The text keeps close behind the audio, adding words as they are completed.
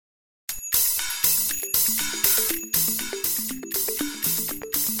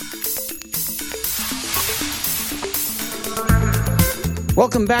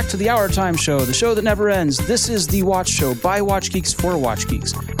Welcome back to the Hour Time Show, the show that never ends. This is The Watch Show by Watch Geeks for Watch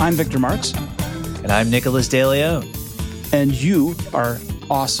Geeks. I'm Victor Marks. And I'm Nicholas DeLeon. And you are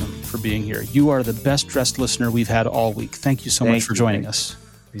awesome for being here. You are the best dressed listener we've had all week. Thank you so much for joining us.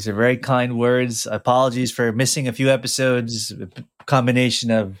 These are very kind words. Apologies for missing a few episodes. A combination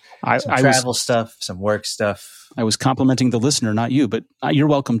of some travel stuff, some work stuff. I was complimenting the listener, not you, but you're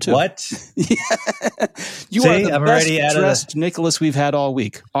welcome too. What? You are the best dressed Nicholas we've had all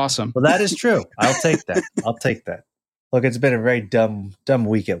week. Awesome. Well, that is true. I'll take that. I'll take that. Look, it's been a very dumb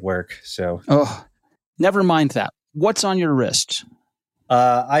week at work. So, never mind that. What's on your wrist?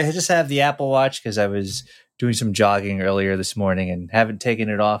 I just have the Apple Watch because I was doing some jogging earlier this morning and haven't taken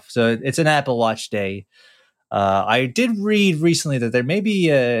it off. So it's an Apple Watch day. I did read recently that there may be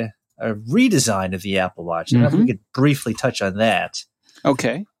a redesign of the Apple Watch. I don't know if we could briefly touch on that.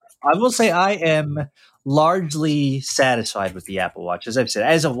 Okay. I will say I am largely satisfied with the Apple Watch. As I've said,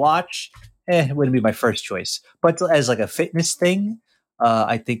 as a watch, it wouldn't be my first choice. But as like a fitness thing,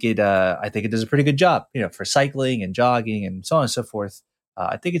 I think it does a pretty good job, for cycling and jogging and so on and so forth.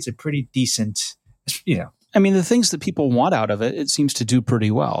 I think it's a pretty decent, I mean, the things that people want out of it, it seems to do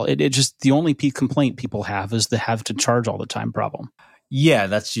pretty well. It just, the only complaint people have is the have to charge all the time problem. Yeah,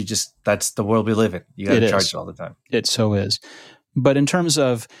 that's the world we live in. You got to charge it all the time. It so is. But in terms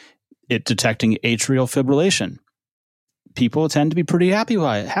of it detecting atrial fibrillation, people tend to be pretty happy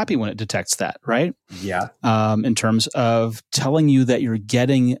when it detects that, right? Yeah. In terms of telling you that you're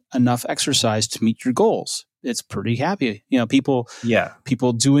getting enough exercise to meet your goals, it's pretty happy. People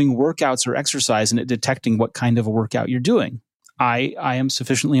doing workouts or exercise and it detecting what kind of a workout you're doing. I am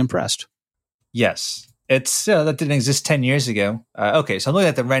sufficiently impressed. Yes. It's that didn't exist 10 years ago. Okay, so I'm looking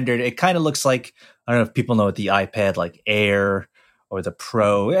at the rendered. It kind of looks like, I don't know if people know what the iPad like Air or the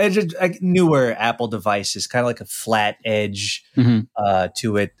Pro, newer Apple devices, kind of like a flat edge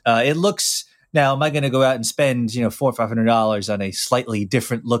to it. It looks, now am I going to go out and spend $400 or $500 on a slightly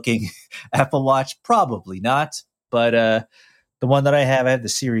different looking Apple Watch? Probably not. But the one that I have the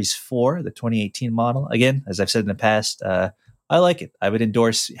Series 4, the 2018 model. Again, as I've said in the past, I like it. I would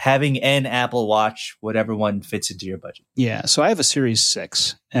endorse having an Apple Watch, whatever one fits into your budget. Yeah. So I have a Series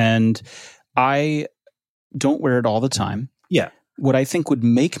 6 and I don't wear it all the time. Yeah. What I think would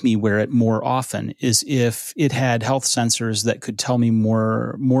make me wear it more often is if it had health sensors that could tell me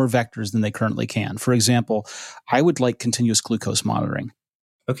more vectors than they currently can. For example, I would like continuous glucose monitoring.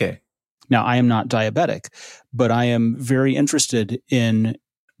 Okay. Now, I am not diabetic, but I am very interested in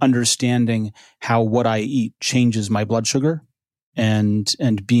understanding how what I eat changes my blood sugar. And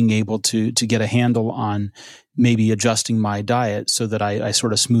being able to get a handle on maybe adjusting my diet so that I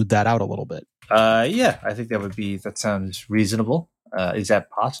sort of smooth that out a little bit. Yeah, I think that sounds reasonable. Is that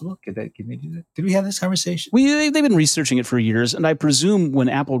possible? Can they do that? Did we have this conversation? They've been researching it for years, and I presume when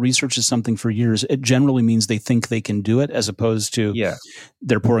Apple researches something for years, it generally means they think they can do it, as opposed to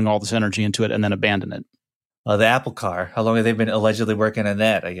they're pouring all this energy into it and then abandon it. The Apple Car. How long have they been allegedly working on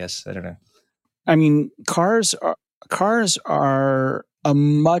that? I guess I don't know. I mean, cars are a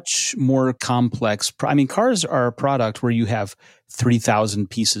much more complex. Cars are a product where you have 3,000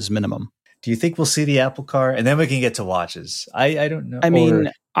 pieces minimum. Do you think we'll see the Apple Car, and then we can get to watches? I don't know.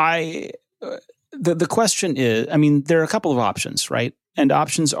 The question is, there are a couple of options, right? And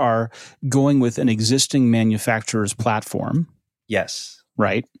options are going with an existing manufacturer's platform. Yes.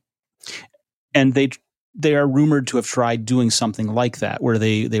 Right. And they are rumored to have tried doing something like that, where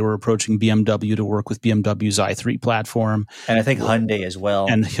they were approaching BMW to work with BMW's i3 platform. And I think Hyundai as well.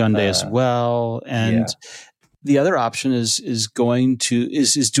 And the other option is doing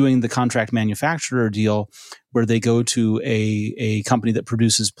the contract manufacturer deal, where they go to a company that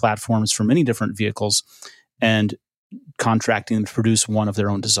produces platforms for many different vehicles and contracting them to produce one of their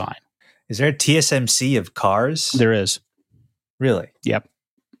own design. Is there a TSMC of cars? There is. Really? Yep.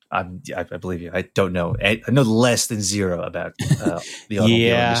 I believe you. I don't know. I know less than zero about the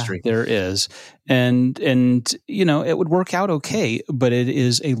automobile industry. There is. And it would work out okay, but it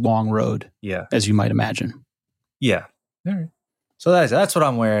is a long road, as you might imagine. Yeah. All right. So that's what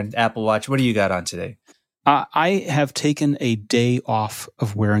I'm wearing, Apple Watch. What do you got on today? I have taken a day off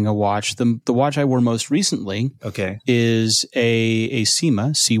of wearing a watch. The watch I wore most recently is a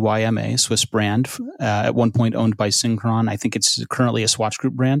Cyma, CYMA, Swiss brand, at one point owned by Synchron. I think it's currently a Swatch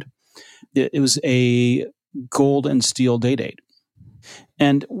Group brand. It was a gold and steel day-date.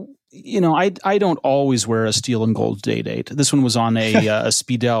 And, I don't always wear a steel and gold day-date. This one was on a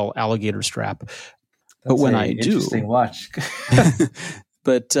Speedell alligator strap. But when I do... Interesting watch.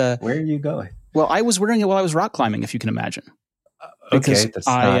 But where are you going? Well, I was wearing it while I was rock climbing, if you can imagine. Because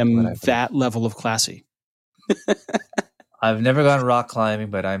I am that level of classy. I've never gone rock climbing,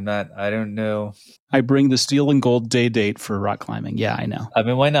 but I don't know. I bring the steel and gold day date for rock climbing. Yeah, I know. I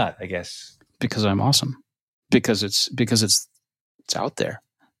mean, why not? I guess because I'm awesome. Because it's out there.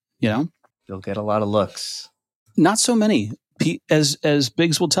 You know, you'll get a lot of looks. Not so many. As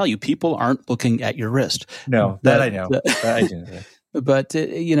Biggs will tell you, people aren't looking at your wrist. No, that I know. That I do. But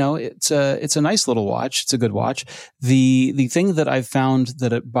it's a nice little watch. It's a good watch. The thing that I've found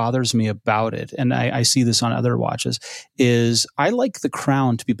that it bothers me about it, and I see this on other watches, is I like the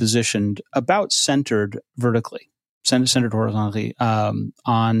crown to be positioned about centered vertically, centered horizontally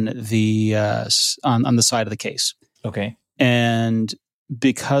on the side of the case. Okay. And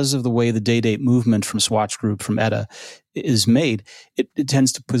because of the way the day date movement from Swatch Group from ETA is made, it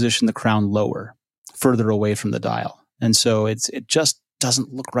tends to position the crown lower, further away from the dial. And so it just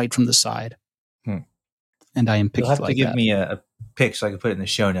doesn't look right from the side. And I am picky like that. You'll have to give me a pic so I can put it in the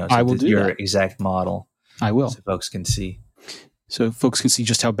show notes. I will do your that. Exact model. I will. So folks can see. So folks can see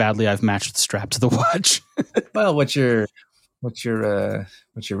just how badly I've matched the strap to the watch. Well, what's your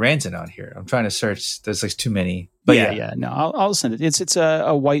ranting on here? I'm trying to search. There's like too many. But yeah. No, I'll send it. It's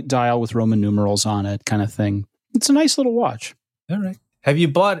a white dial with Roman numerals on it, kind of thing. It's a nice little watch. All right. Have you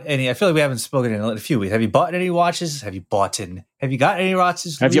bought any? I feel like we haven't spoken in a few weeks. Have you bought any watches? Have you got any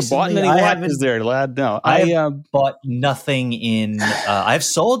watches? Have you bought any watches there, lad? No, I bought nothing in. I've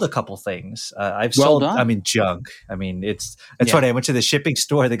sold a couple things. I've sold. Done. I mean, junk. I mean, it's funny. I went to the shipping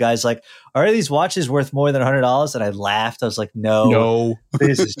store. The guy's like, "Are these watches worth more than $100?" And I laughed. I was like, "No,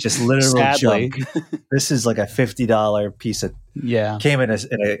 this is just literal junk. This is like a $50 piece of came in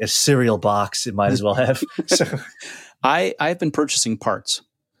a cereal box. It might as well have." So. I've been purchasing parts.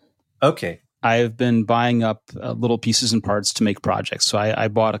 Okay. I've been buying up little pieces and parts to make projects. So I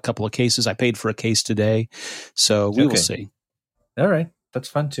bought a couple of cases. I paid for a case today. So we will see. All right. That's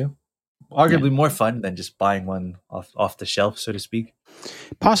fun too. Arguably more fun than just buying one off the shelf, so to speak.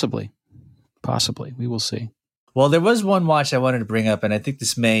 Possibly. We will see. Well, there was one watch I wanted to bring up, and I think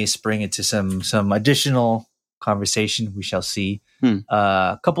this may spring into some additional conversation. We shall see.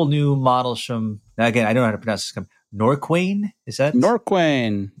 A couple new models from, now again, I don't know how to pronounce this company. Norquain, is that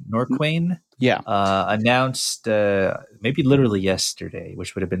Norquain? Yeah. Announced maybe literally yesterday,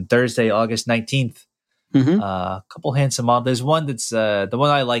 which would have been Thursday, August 19th. A couple handsome models. There's one that's the one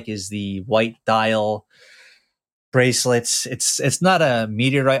I like is the white dial bracelets. It's not a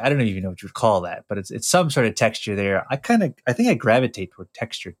meteorite. I don't even know what you would call that, but it's some sort of texture there. I think I gravitate toward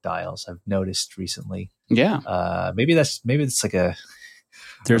textured dials. I've noticed recently. Yeah. Maybe it's like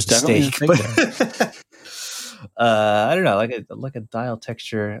there's definitely a mistake. I don't know, like a dial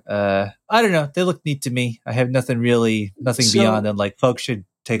texture. I don't know. They look neat to me. I have nothing beyond them. Like, folks should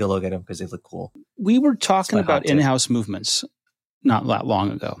take a look at them because they look cool. We were talking about in-house movements not that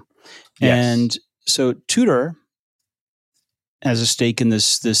long ago. Yes. And so Tudor has a stake in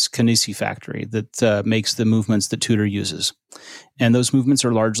this Canisi factory that makes the movements that Tudor uses. And those movements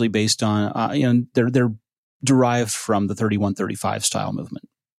are largely based on, they're derived from the 3135 style movement,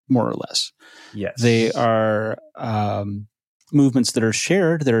 more or less. Yes. They are movements that are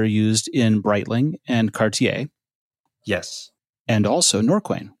shared, that are used in Breitling and Cartier. Yes. And also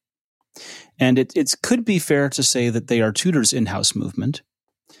Norquain. And it could be fair to say that they are Tudor's in-house movement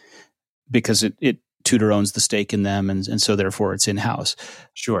because Tudor owns the stake in them, and so therefore it's in-house.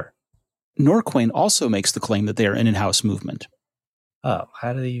 Sure. Norquain also makes the claim that they are an in-house movement. Oh,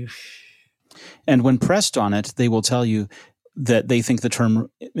 how do you... And when pressed on it, they will tell you that they think the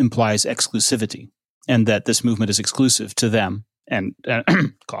term implies exclusivity and that this movement is exclusive to them and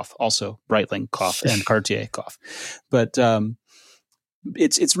cough, also Breitling, cough, and Cartier, cough. But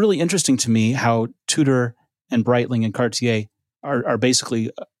it's really interesting to me how Tudor and Breitling and Cartier are basically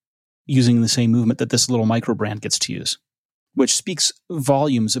using the same movement that this little micro brand gets to use, which speaks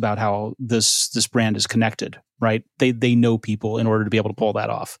volumes about how this brand is connected, right? They know people in order to be able to pull that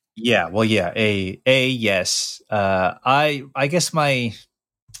off. Yeah, well, yeah, yes. I guess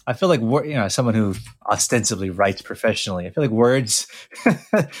I feel like someone who ostensibly writes professionally. I feel like words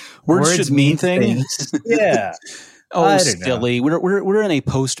should mean things. Yeah. Oh, silly! We're in a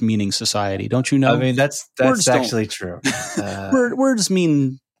post-meaning society, don't you know? I mean, that's actually true. Words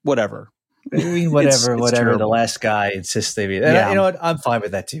mean whatever. They mean whatever the last guy insists they mean. And you know what? I'm fine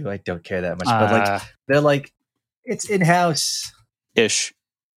with that too. I don't care that much. But they're like, it's in-house ish.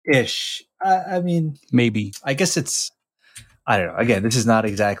 I mean, maybe. I guess it's. I don't know. Again, this is not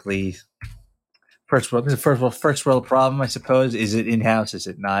exactly first world. This is a first world problem, I suppose. Is it in-house? Is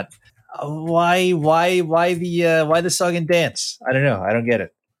it not? Why the song and dance? I don't know. I don't get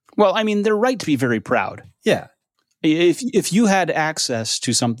it. Well, I mean, they're right to be very proud. Yeah. If you had access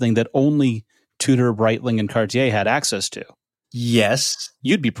to something that only Tudor, Breitling, and Cartier had access to. Yes.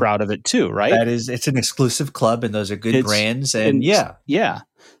 You'd be proud of it too, right? It's an exclusive club, and those are good brands. And yeah.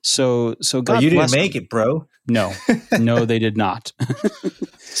 So God you didn't bless make them. it, bro. No, they did not.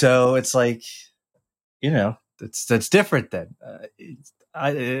 So it's like, that's different then.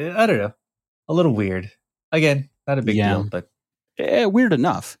 I don't know. A little weird. Again, not a big deal, but weird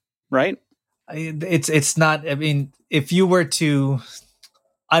enough, right? It's not. I mean, if you were to,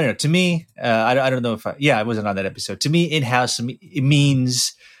 I don't know. To me, I don't know if I wasn't on that episode. To me, in-house, it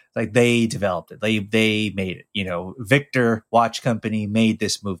means like they developed it. They made it. Victor Watch Company made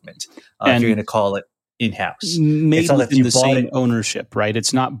this movement. If you're going to call it in-house, made within the same ownership, right?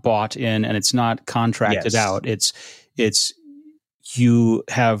 It's not bought in and it's not contracted out. It's you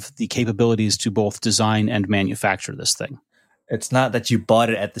have the capabilities to both design and manufacture this thing. It's not that you bought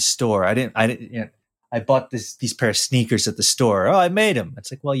it at the store. I didn't. I bought these pair of sneakers at the store. Oh, I made them.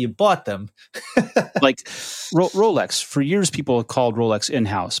 It's like, well, you bought them. Like Rolex. For years, people called Rolex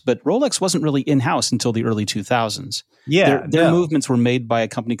in-house, but Rolex wasn't really in-house until the early 2000s. Yeah, their movements were made by a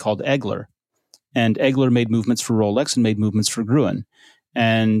company called Egler, and Egler made movements for Rolex and made movements for Gruen,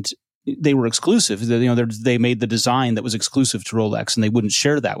 and they were exclusive. They made the design that was exclusive to Rolex, and they wouldn't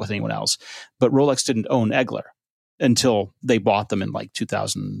share that with anyone else. But Rolex didn't own Egler until they bought them in like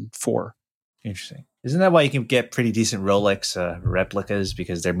 2004. Interesting. Isn't that why you can get pretty decent Rolex replicas,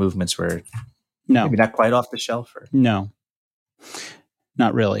 because their movements were maybe not quite off the shelf? No,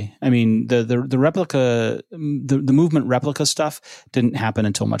 not really. I mean, the replica, the movement replica stuff didn't happen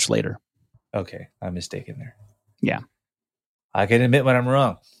until much later. Okay, I'm mistaken there. Yeah, I can admit when I'm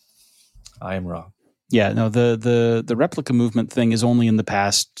wrong. I am wrong. Yeah, no, the replica movement thing is only in the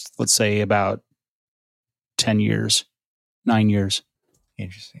past, let's say, about 9 years.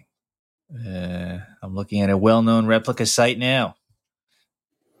 Interesting. I'm looking at a well-known replica site now.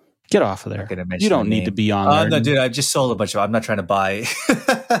 Get off of there. You don't need to be on there. No, dude, I just sold a bunch of. I'm not trying to buy.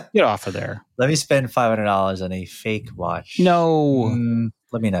 Get off of there. Let me spend $500 on a fake watch. No.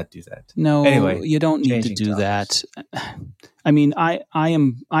 Let me not do that. No. Anyway, you don't need to do that. I mean, I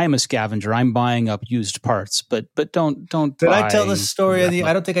am a scavenger. I'm buying up used parts, but don't. Did I tell the story?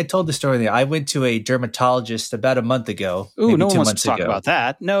 I don't think I told the story. I went to a dermatologist about a month ago. Ooh, no one wants to talk about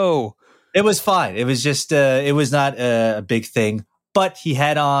that. No. It was fine. It was just, it was not a big thing, but he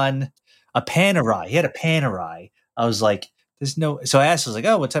had on a Panerai. He had a Panerai. I was like, so I asked, I was like,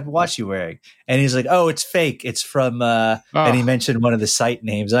 oh, what type of watch are you wearing? And he's like, oh, it's fake. It's from, and he mentioned one of the site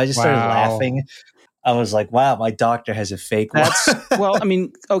names. And I just started laughing. I was like, wow, my doctor has a fake watch. Well, I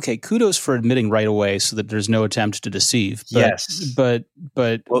mean, okay, kudos for admitting right away so that there's no attempt to deceive. But, yes. But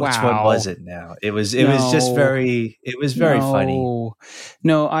which one was it now? It was just very funny.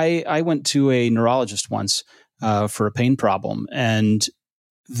 No, I went to a neurologist once for a pain problem, and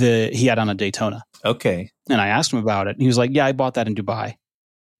he had on a Daytona. Okay. And I asked him about it. And he was like, yeah, I bought that in Dubai.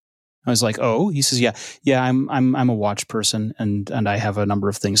 I was like, oh, he says, yeah, I'm a watch person, and I have a number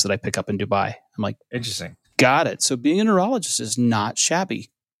of things that I pick up in Dubai. I'm like, interesting. Got it. So being a neurologist is not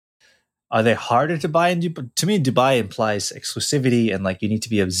shabby. Are they harder to buy in Dubai? To me, Dubai implies exclusivity and like you need to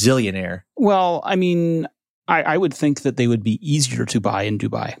be a zillionaire. Well, I mean, I would think that they would be easier to buy in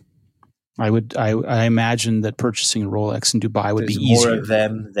Dubai. I imagine that purchasing a Rolex in Dubai would be easier. More of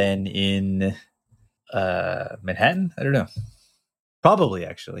them than in Manhattan? I don't know. Probably,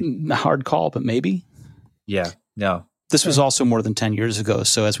 actually. Hard call, but maybe. Yeah, no. This was also more than 10 years ago.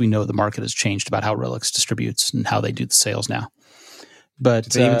 So as we know, the market has changed about how Rolex distributes and how they do the sales now. But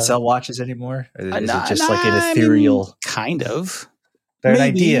do they even sell watches anymore? Or is it just like an ethereal? Kind of. They're an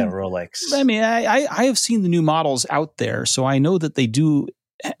idea, Rolex. I mean, I have seen the new models out there, so I know that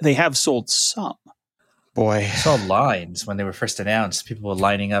they have sold some. Boy. I saw lines when they were first announced. People were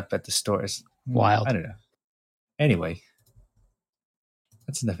lining up at the stores. Wild. I don't know. Anyway.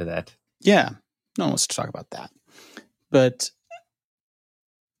 That's enough of that. Yeah. No one wants to talk about that. But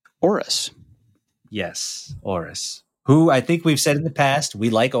Oris. Yes, Oris. Who I think we've said in the past, we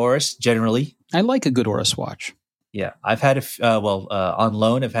like Oris generally. I like a good Oris watch. Yeah. I've had, on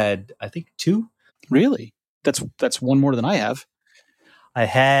loan, I've had, I think, 2. Really? That's one more than I have. I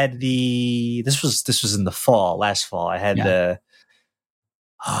had this was in the last fall. I had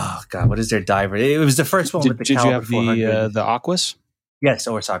what is their diver? It was the first one with the Caliber 400. Did you have the Aquas? Yes,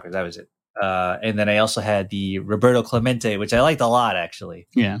 Oris Aquas, that was it. And then I also had the Roberto Clemente, which I liked a lot, actually.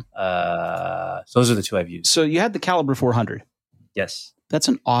 Yeah. So those are the 2 I've used. So you had the Caliber 400. Yes. That's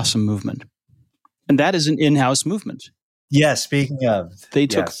an awesome movement. And that is an in-house movement. Yeah, speaking of. They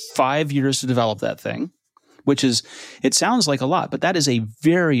took 5 years to develop that thing, which is, it sounds like a lot, but that is a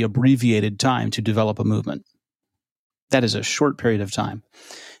very abbreviated time to develop a movement. That is a short period of time.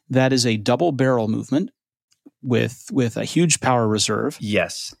 That is a double barrel movement with a huge power reserve.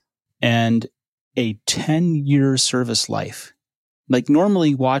 Yes. And a 10-year service life. Like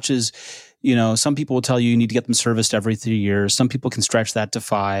normally watches, some people will tell you need to get them serviced every 3 years. Some people can stretch that to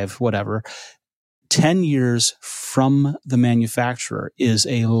 5, whatever. 10 years from the manufacturer is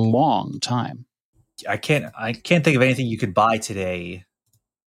a long time. I can't think of anything you could buy today,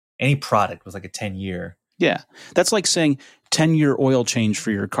 any product with like a 10-year. Yeah. That's like saying 10-year oil change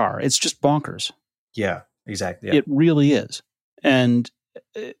for your car. It's just bonkers. Yeah, exactly. Yeah. It really is. And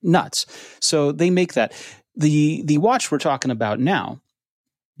nuts. So they make that. The watch we're talking about now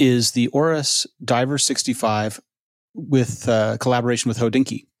is the Oris Diver 65 with collaboration with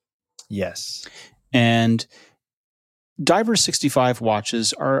Hodinkee. Yes. And Diver 65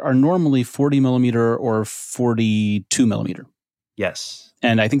 watches are normally 40 millimeter or 42 millimeter. Yes.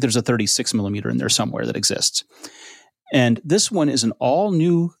 And I think there's a 36 millimeter in there somewhere that exists. And this one is an all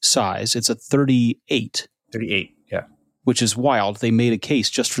new size. It's a 38. 38, yeah. Which is wild. They made a case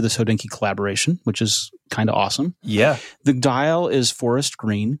just for this Hodinkee collaboration, which is kind of awesome. Yeah. The dial is forest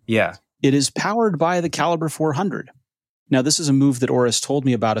green. Yeah. It is powered by the Caliber 400. Now, this is a move that Oris told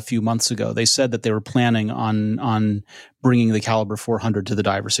me about a few months ago. They said that they were planning on bringing the Caliber 400 to the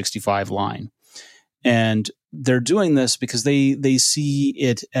Diver 65 line. And they're doing this because they see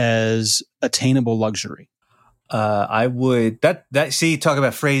it as attainable luxury. I would see, talk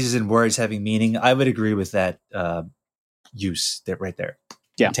about phrases and words having meaning. I would agree with that use that right there.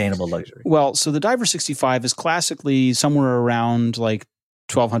 Yeah. Attainable luxury. Well, so the Diver 65 is classically somewhere around like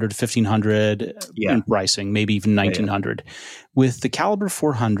 $1,200 to $1,500 in pricing, maybe even $1,900. Yeah. With the Caliber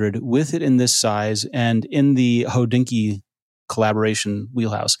 400, with it in this size and in the Hodinkee collaboration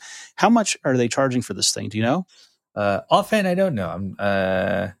wheelhouse, how much are they charging for this thing? Do you know? Offhand, I don't know.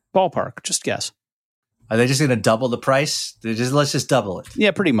 Ballpark, just guess. Are they just going to double the price? Let's just double it.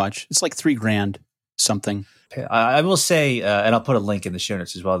 Yeah, pretty much. It's like $3,000 something. I will say, and I'll put a link in the show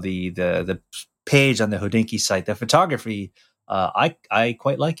notes as well. The page on the Hodinkee site, the photography, I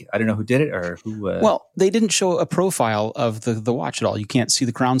quite like it. I don't know who did it or who. Well, they didn't show a profile of the watch at all. You can't see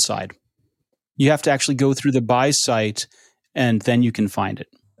the crown side. You have to actually go through the buy site, and then you can find it.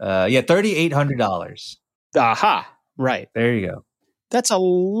 $3,800. Aha! Right there you go. That's a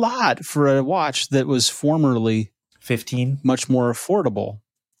lot for a watch that was formerly 15, much more affordable.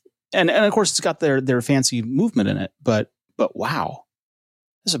 And of course, it's got their fancy movement in it. But wow,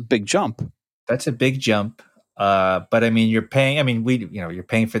 that's a big jump. That's a big jump. But I mean, you're paying. I mean, you're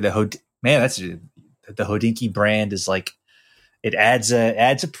paying for the That's the Hodinkee brand is like it adds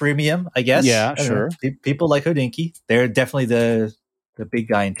a premium, I guess. Yeah, sure. People like Hodinkee. They're definitely the big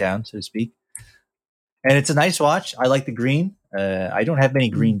guy in town, so to speak. And it's a nice watch. I like the green. I don't have many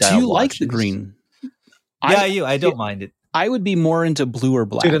green dial. Do you watches. Like the green? Yeah, I don't mind it. I would be more into blue or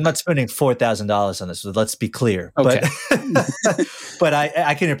black. Dude, I'm not spending $4,000 on this. So let's be clear. Okay. But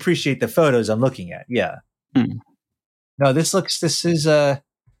I can appreciate the photos I'm looking at. Yeah. No, this is I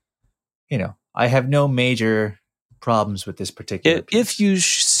have no major problems with this particular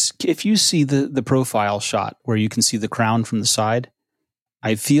piece. If you see the profile shot where you can see the crown from the side,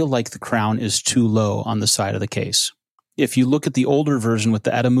 I feel like the crown is too low on the side of the case. If you look at the older version with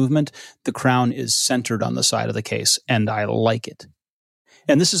the ETA movement, the crown is centered on the side of the case, and I like it.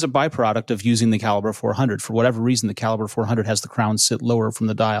 And this is a byproduct of using the Caliber 400. For whatever reason, the Caliber 400 has the crown sit lower from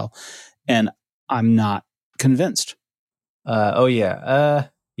the dial, and I'm not convinced. I see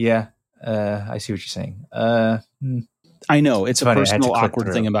what you're saying. I know it's a personal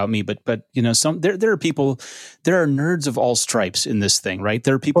awkward thing about me, but there are people, there are nerds of all stripes in this thing, right?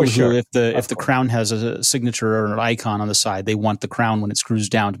 There are people who, if the crown has a signature or an icon on the side, they want the crown when it screws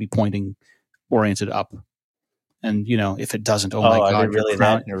down to be pointing oriented up. And if it doesn't, my God, are they really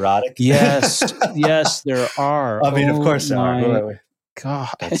that neurotic? Yes, yes, there are. I mean, of course there are. God,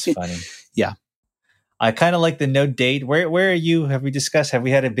 that's funny. Yeah. I kind of like the no date. Where are you? Have we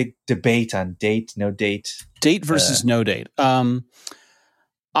had a big debate on date, no date? Date versus no date.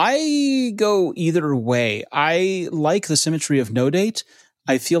 I go either way. I like the symmetry of no date.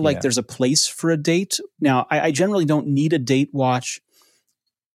 I feel like there's a place for a date. Now, I generally don't need a date watch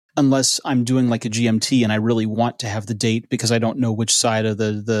unless I'm doing like a GMT and I really want to have the date because I don't know which side of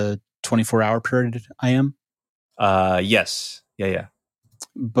the 24-hour period I am. Yes. Yeah.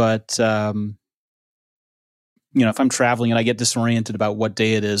 But if I'm traveling and I get disoriented about what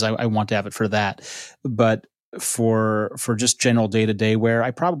day it is, I want to have it for that. But for just general day-to-day wear,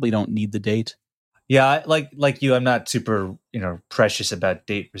 I probably don't need the date. Yeah, like you, I'm not super precious about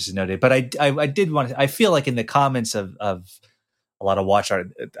date versus no date. But I did want to. I feel like in the comments of a lot of watch art,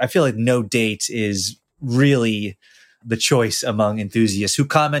 I feel like no date is really the choice among enthusiasts who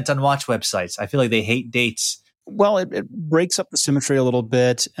comment on watch websites. I feel like they hate dates. Well, it breaks up the symmetry a little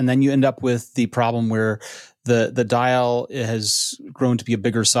bit, and then you end up with the problem where the dial has grown to be a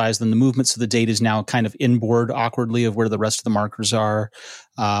bigger size than the movement, so the date is now kind of inboard awkwardly of where the rest of the markers are.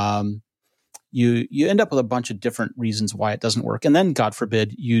 You end up with a bunch of different reasons why it doesn't work. And then, God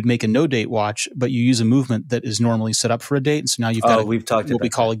forbid, you make a no-date watch, but you use a movement that is normally set up for a date, and so now you've got what we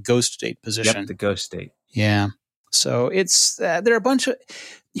call a ghost date position. Yep, the ghost date. Yeah. So it's there are a bunch of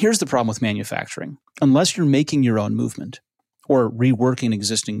 – here's the problem with manufacturing. Unless you're making your own movement or reworking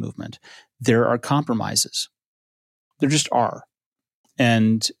existing movement, there are compromises. There just are.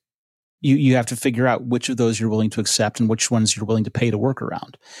 And you have to figure out which of those you're willing to accept and which ones you're willing to pay to work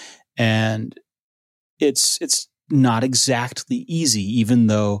around. And it's not exactly easy, even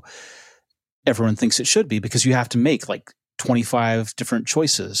though everyone thinks it should be, because you have to make like 25 different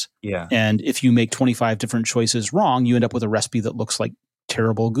choices. Yeah. And if you make 25 different choices wrong, you end up with a recipe that looks like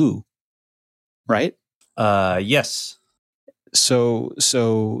terrible goo. Right? Yes. So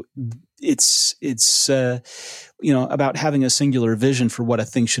it's about having a singular vision for what a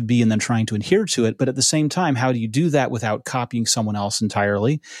thing should be and then trying to adhere to it. But at the same time, how do you do that without copying someone else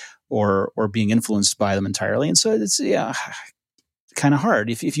entirely or being influenced by them entirely? And so it's kind of hard.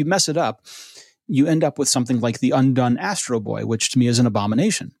 If you mess it up, you end up with something like the undone Astro Boy, which to me is an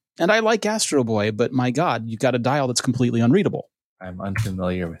abomination. And I like Astro Boy, but my God, you've got a dial that's completely unreadable. I'm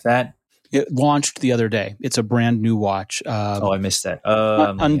unfamiliar with that. It launched the other day. It's a brand new watch. I missed that.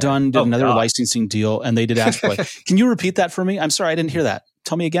 Undone did another licensing deal, and they did Astro Boy. Can you repeat that for me? I'm sorry, I didn't hear that.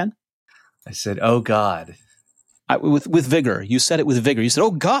 Tell me again. I said, "Oh God," with vigor. You said it with vigor. You said,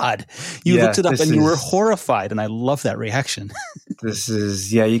 "Oh God." You looked it up, and you were horrified, and I love that reaction. This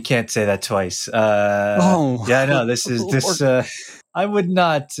is you can't say that twice. This is. I would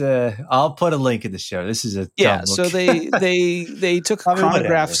not. I'll put a link in the show. This is a dumb So look. they took a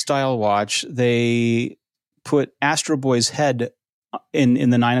chronograph style watch. They put Astro Boy's head in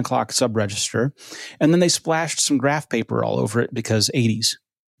the 9 o'clock sub-register, and then they splashed some graph paper all over it because 80s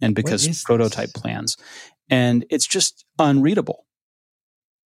and because prototype plans, and it's just unreadable.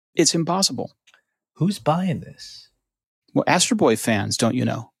 It's impossible. Who's buying this? Well, Astro Boy fans, don't you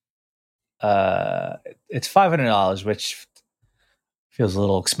know? It's $500, which feels a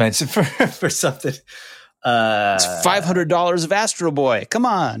little expensive for something. It's $500 of Astro Boy. Come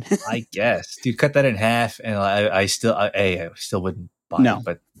on. I guess, dude, cut that in half, and I still wouldn't buy it.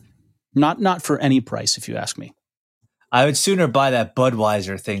 But not for any price, if you ask me. I would sooner buy that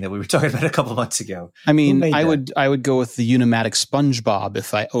Budweiser thing that we were talking about a couple months ago. I mean, I would go with the Unimatic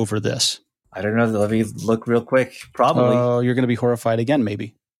SpongeBob over this. I don't know. Let me look real quick. Probably. Oh, you're going to be horrified again.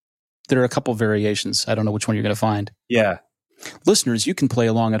 Maybe there are a couple variations. I don't know which one you're going to find. Yeah. Listeners, you can play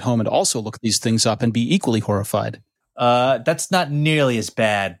along at home and also look these things up and be equally horrified. That's not nearly as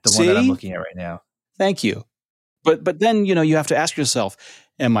bad, one that I'm looking at right now. Thank you. But then, you have to ask yourself,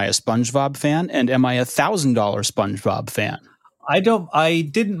 am I a SpongeBob fan? And am I a $1,000 SpongeBob fan? I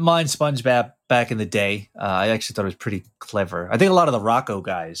didn't mind SpongeBob back in the day. I actually thought it was pretty clever. I think a lot of the Rocco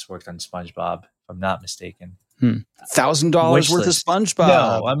guys worked on SpongeBob, if I'm not mistaken. $1,000 worth of SpongeBob.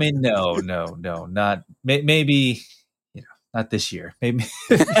 No, I mean, no, not maybe. Not this year. Maybe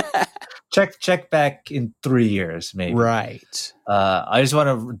check back in 3 years. Maybe. Right. I just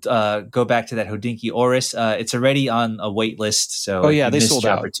want to go back to that Hodinkee Oris. It's already on a wait list. So they sold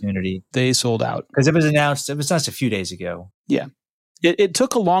out. Opportunity. They sold out because it was announced. It was announced a few days ago. Yeah, it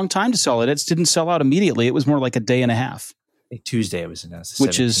took a long time to sell it. It didn't sell out immediately. It was more like a day and a half. Tuesday it was announced,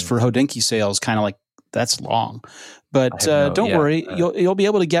 which 17th. Is for Hodinkee sales kind of like that's long. But don't worry, you'll be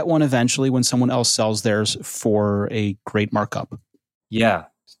able to get one eventually when someone else sells theirs for a great markup. Yeah.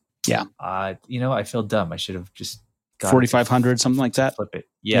 I feel dumb. I should have just got 4,500, something like that. Flip it.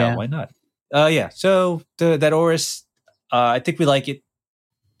 Yeah, why not? So that Oris, I think we like it.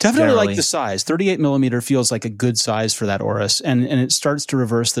 Definitely like the size. 38 millimeter feels like a good size for that Oris, and it starts to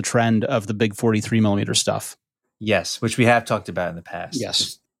reverse the trend of the big 43 millimeter stuff. Yes, which we have talked about in the past. Yes.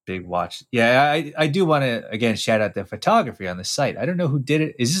 Just big watch. Yeah, I do want to again shout out the photography on the site. I don't know who did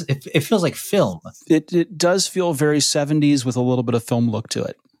it. It feels like film. It does feel very 70s with a little bit of film look to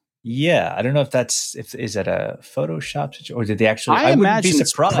it. Yeah, I don't know if is that a Photoshop or did they actually? I imagine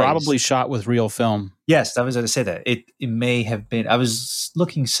it's probably shot with real film. Yes, I was going to say that it may have been. I was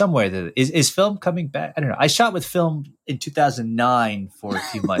looking somewhere that is film coming back. I don't know. I shot with film in 2009 for a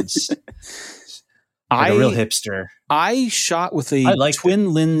few months. Like a real hipster. I shot with a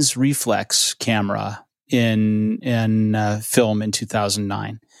twin lens reflex camera in film in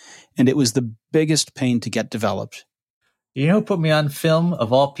 2009, and it was the biggest pain to get developed. You know who put me on film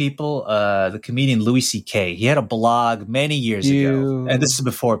of all people? The comedian Louis C.K. He had a blog many years ago, and this is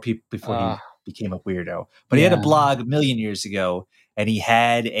before he became a weirdo. But he had a blog a million years ago, and he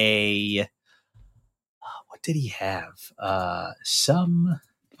had a what did he have? Some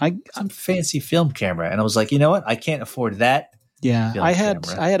fancy film camera, and I was like, you know what? I can't afford that. Yeah, I had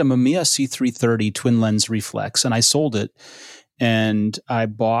a Mamiya C330 twin lens reflex, and I sold it. And I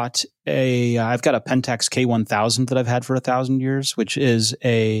bought I've got a Pentax K1000 that I've had for 1,000 years, which is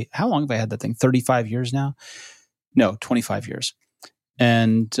how long have I had that thing? 35 years now? No, 25 years.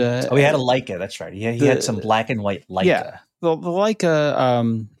 And he had a Leica. That's right. He had some black and white Leica. Yeah, the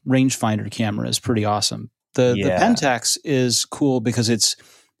Leica rangefinder camera is pretty awesome. The Pentax is cool because it's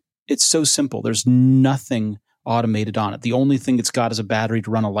so simple. There's nothing automated on it. The only thing it's got is a battery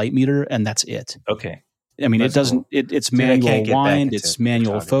to run a light meter, and that's it. Okay. I mean, it doesn't. Cool. It's manual wind. It's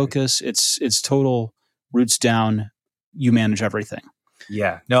manual focus. It's total roots down. You manage everything.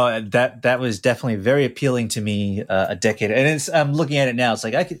 Yeah, no, that was definitely very appealing to me a decade. And I'm looking at it now. It's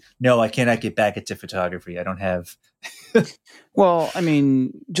like I cannot get back into photography. I don't have. Well, I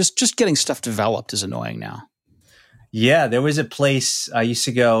mean, just getting stuff developed is annoying now. Yeah, there was a place I used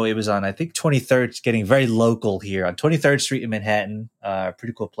to go. It was on, I think, 23rd. It's getting very local here on 23rd Street in Manhattan.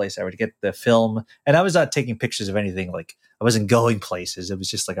 Pretty cool place. I would get the film. And I was not taking pictures of anything. Like, I wasn't going places. It was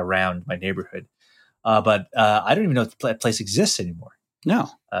just like around my neighborhood. But I don't even know if that place exists anymore. No.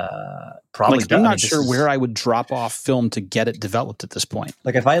 Probably like, I'm not sure where I would drop off film to get it developed at this point.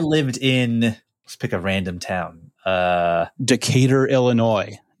 Like, if I lived in, let's pick a random town. Decatur,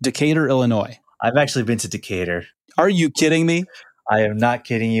 Illinois. I've actually been to Decatur. Are you kidding me? I am not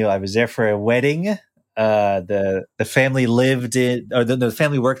kidding you. I was there for a wedding. The family lived in, or the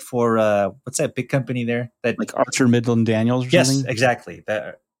family worked for what's that big company there? That like Archer Midland Daniels. Or something? Yes, exactly.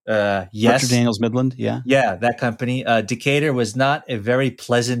 That Archer Daniels Midland. Yeah, that company. Decatur was not a very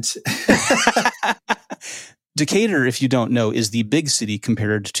pleasant. Decatur, if you don't know, is the big city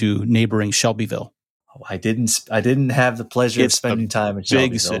compared to neighboring Shelbyville. Oh, I didn't have the pleasure of spending time in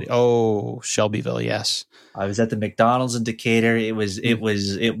Shelbyville. Big city. Oh, Shelbyville, yes. I was at the McDonald's in Decatur. It was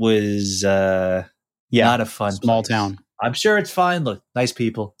not a fun small place. Town. I'm sure it's fine. Look, nice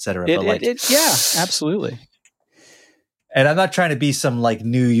people, etc. Yeah, absolutely. And I'm not trying to be some like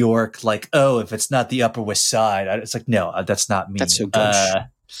New York, like, oh, if it's not the Upper West Side, it's like, no, that's not me. That's so gauche.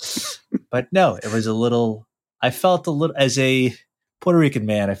 But no, it was a little. I felt a little as a Puerto Rican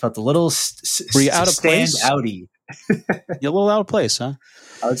man. I felt a little Were you out of place? Outy. You're a little out of place, huh?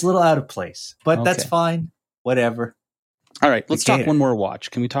 I was a little out of place, but that's fine. Whatever. All right, let's talk one more watch.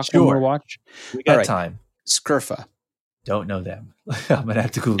 Can we talk one more watch? We got time. Scurfa. Don't know them. I'm going to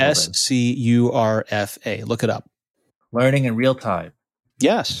have to Google them. Scurfa. Look it up. Learning in real time.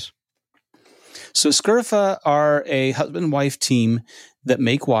 Yes. So Scurfa are a husband-wife team that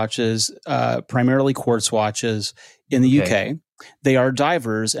make watches, primarily quartz watches in the UK. They are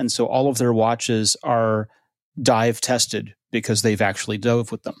divers, and so all of their watches are dive tested because they've actually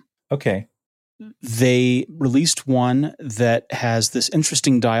dove with them. Okay. They released one that has this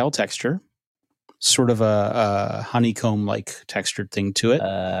interesting dial texture, sort of a honeycomb-like textured thing to it.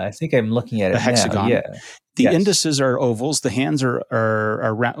 I think I'm looking at it now. Hexagon. Yeah. The indices are ovals. The hands are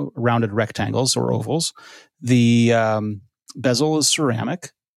rounded rectangles or ovals. The bezel is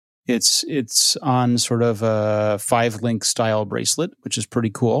ceramic. It's on sort of a 5-link style bracelet, which is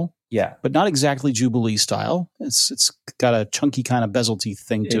pretty cool. Yeah, but not exactly Jubilee style. It's got a chunky kind of bezel teeth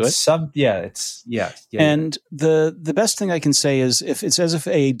thing to it. And the best thing I can say is if it's as if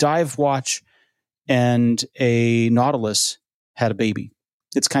a dive watch and a Nautilus had a baby.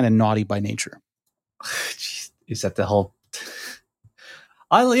 It's kind of naughty by nature. Is that the whole?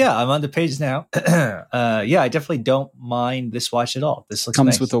 I'm on the page now. I definitely don't mind this watch at all. This looks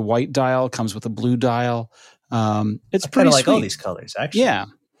comes nice. with a white dial, comes with a blue dial. It's pretty like all these colors, actually. Yeah.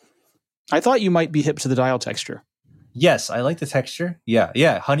 I thought you might be hip to the dial texture. Yes, I like the texture.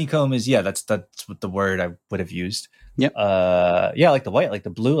 Yeah. Honeycomb is that's what the word I would have used. Yep. I like the white, I like the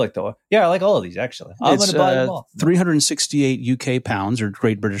blue, I like all of these actually. I'm going to buy them all. 368 UK pounds or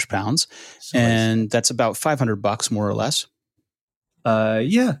Great British pounds, and that's about $500 more or less.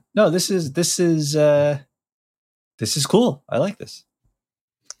 No, this is cool. I like this.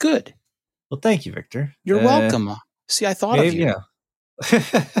 Good. Well, thank you, Victor. You're welcome. See, I thought of you. Yeah.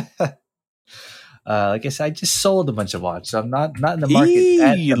 Like I said, I just sold a bunch of watches. I'm not in the market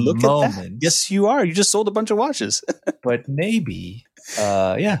at the moment. At that. Yes, you are. You just sold a bunch of watches. But maybe,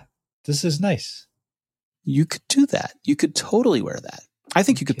 this is nice. You could do that. You could totally wear that. I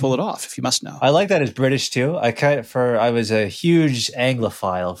think you could pull it off if you must know. I like that it's British too. I was a huge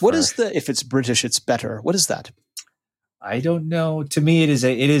Anglophile. What is if it's British, it's better. What is that? I don't know. To me, it is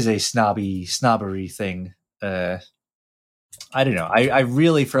a snobbery thing. I don't know. I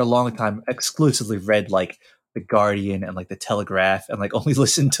really for a long time exclusively read like The Guardian and like The Telegraph and like only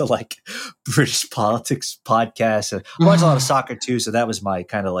listened to like British politics podcasts. And I watched a lot of soccer too, so that was my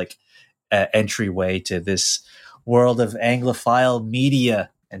kind of like entryway to this world of Anglophile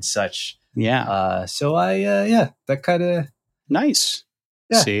media and such. Yeah. So that kind of nice.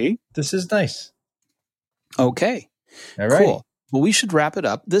 Yeah, see, this is nice. Okay. All right. Cool. Well, we should wrap it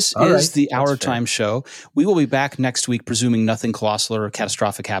up. This is the Our Time show. We will be back next week, presuming nothing colossal or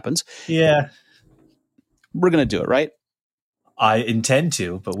catastrophic happens. Yeah. We're going to do it, right? I intend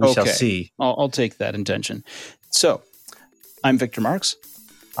to, but we shall see. I'll take that intention. So, I'm Victor Marks.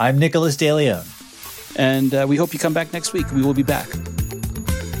 I'm Nicholas DeLeon. And we hope you come back next week. We will be back.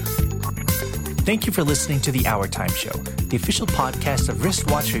 Thank you for listening to the Our Time Show, the official podcast of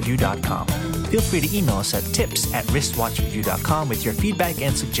wristwatchreview.com. Feel free to email us at tips@wristwatchreview.com with your feedback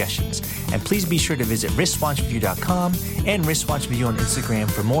and suggestions. And please be sure to visit wristwatchreview.com and wristwatchreview on Instagram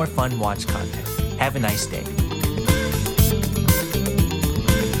for more fun watch content. Have a nice day.